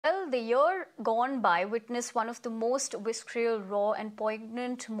Well, the year gone by witnessed one of the most visceral, raw and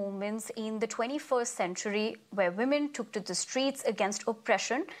poignant moments in the 21st century where women took to the streets against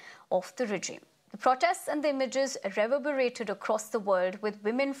oppression of the regime. The protests and the images reverberated across the world with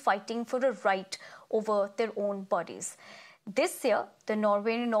women fighting for a right over their own bodies. This year, the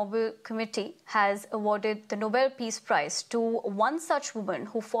Norwegian Nobel Committee has awarded the Nobel Peace Prize to one such woman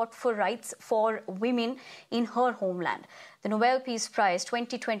who fought for rights for women in her homeland. The Nobel Peace Prize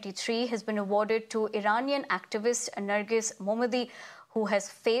 2023 has been awarded to Iranian activist Narges Mohammadi, who has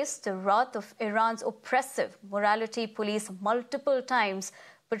faced the wrath of Iran's oppressive morality police multiple times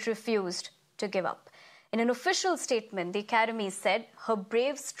but refused to give up. In an official statement, the Academy said her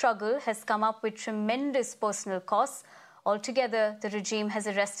brave struggle has come up with tremendous personal costs. Altogether, the regime has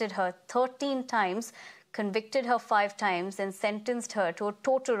arrested her 13 times, convicted her 5 times, and sentenced her to a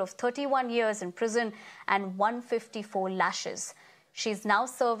total of 31 years in prison and 154 lashes. She is now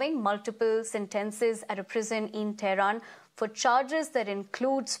serving multiple sentences at a prison in Tehran for charges that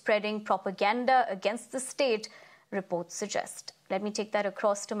include spreading propaganda against the state, reports suggest. Let me take that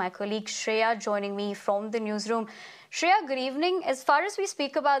across to my colleague Shreya, joining me from the newsroom. Shreya, good evening. As far as we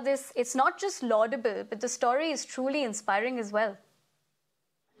speak about this, it's not just laudable, but the story is truly inspiring as well.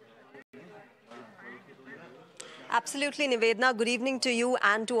 Absolutely, Nivedna. Good evening to you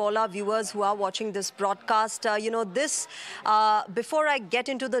and to all our viewers who are watching this broadcast. Before I get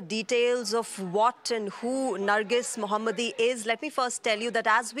into the details of what and who Narges Mohammadi is, let me first tell you that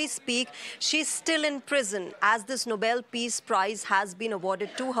as we speak, she's still in prison. As this Nobel Peace Prize has been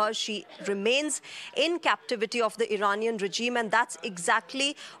awarded to her, she remains in captivity of the Iranian regime, and that's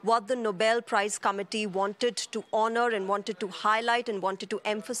exactly what the Nobel Prize Committee wanted to honor and wanted to highlight and wanted to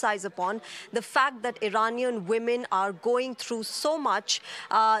emphasize upon. The fact that Iranian women are going through so much.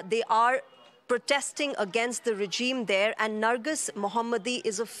 They are protesting against the regime there, and Narges Mohammadi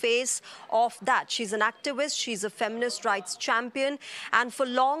is a face of that. She's an activist, she's a feminist rights champion, and for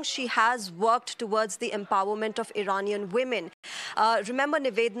long she has worked towards the empowerment of Iranian women. Remember,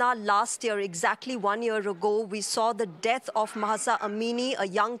 Nivedna, last year, exactly 1 year ago, we saw the death of Mahsa Amini, a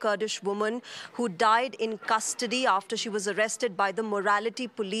young Kurdish woman who died in custody after she was arrested by the morality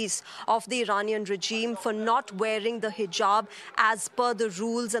police of the Iranian regime for not wearing the hijab as per the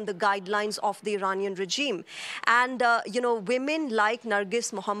rules and the guidelines of the Iranian regime. And, women like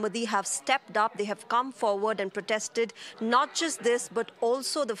Narges Mohammadi have stepped up. They have come forward and protested not just this, but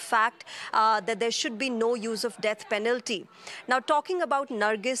also the fact that there should be no use of death penalty. Now, talking about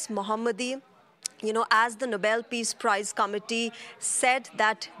Narges Mohammadi, as the Nobel Peace Prize Committee said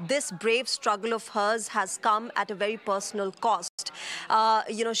that this brave struggle of hers has come at a very personal cost.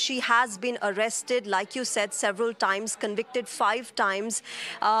 She has been arrested, like you said, several times, convicted 5 times.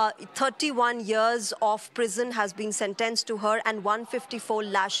 31 years of prison has been sentenced to her and 154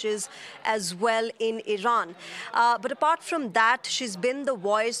 lashes as well in Iran. But apart from that, she's been the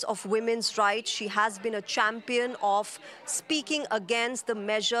voice of women's rights. She has been a champion of speaking against the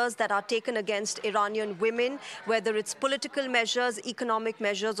measures that are taken against Iranian women, whether it's political measures, economic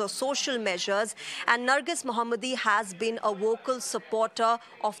measures, or social measures. And Narges Mohammadi has been a vocal supporter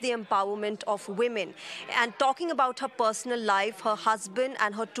of the empowerment of women. And talking about her personal life, her husband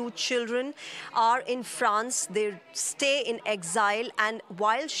and her 2 children are in France. They stay in exile. And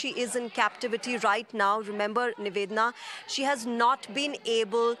while she is in captivity right now, remember, Nivedna, she has not been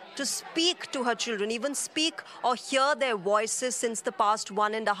able to speak to her children, even speak or hear their voices since the past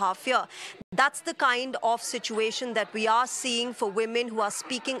 1.5 years. That's the kind of situation that we are seeing for women who are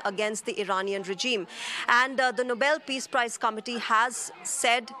speaking against the Iranian regime. And the Nobel Peace Prize Committee has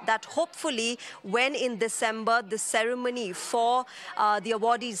said that hopefully when in December the ceremony for the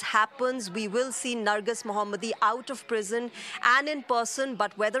awardees happens, we will see Narges Mohammadi out of prison and in person.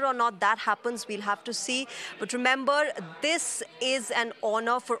 But whether or not that happens, we'll have to see. But remember, this is an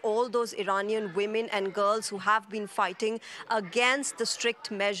honor for all those Iranian women and girls who have been fighting against the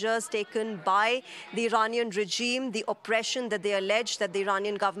strict measures taken by the Iranian regime, the oppression that they allege that the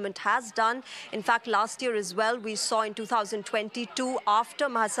Iranian government has done. In fact, last year as well, we saw in 2022, after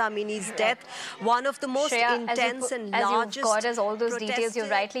Mahsa Amini's death, one of the most intense and largest as you've got us all those details, you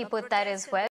rightly put that as well.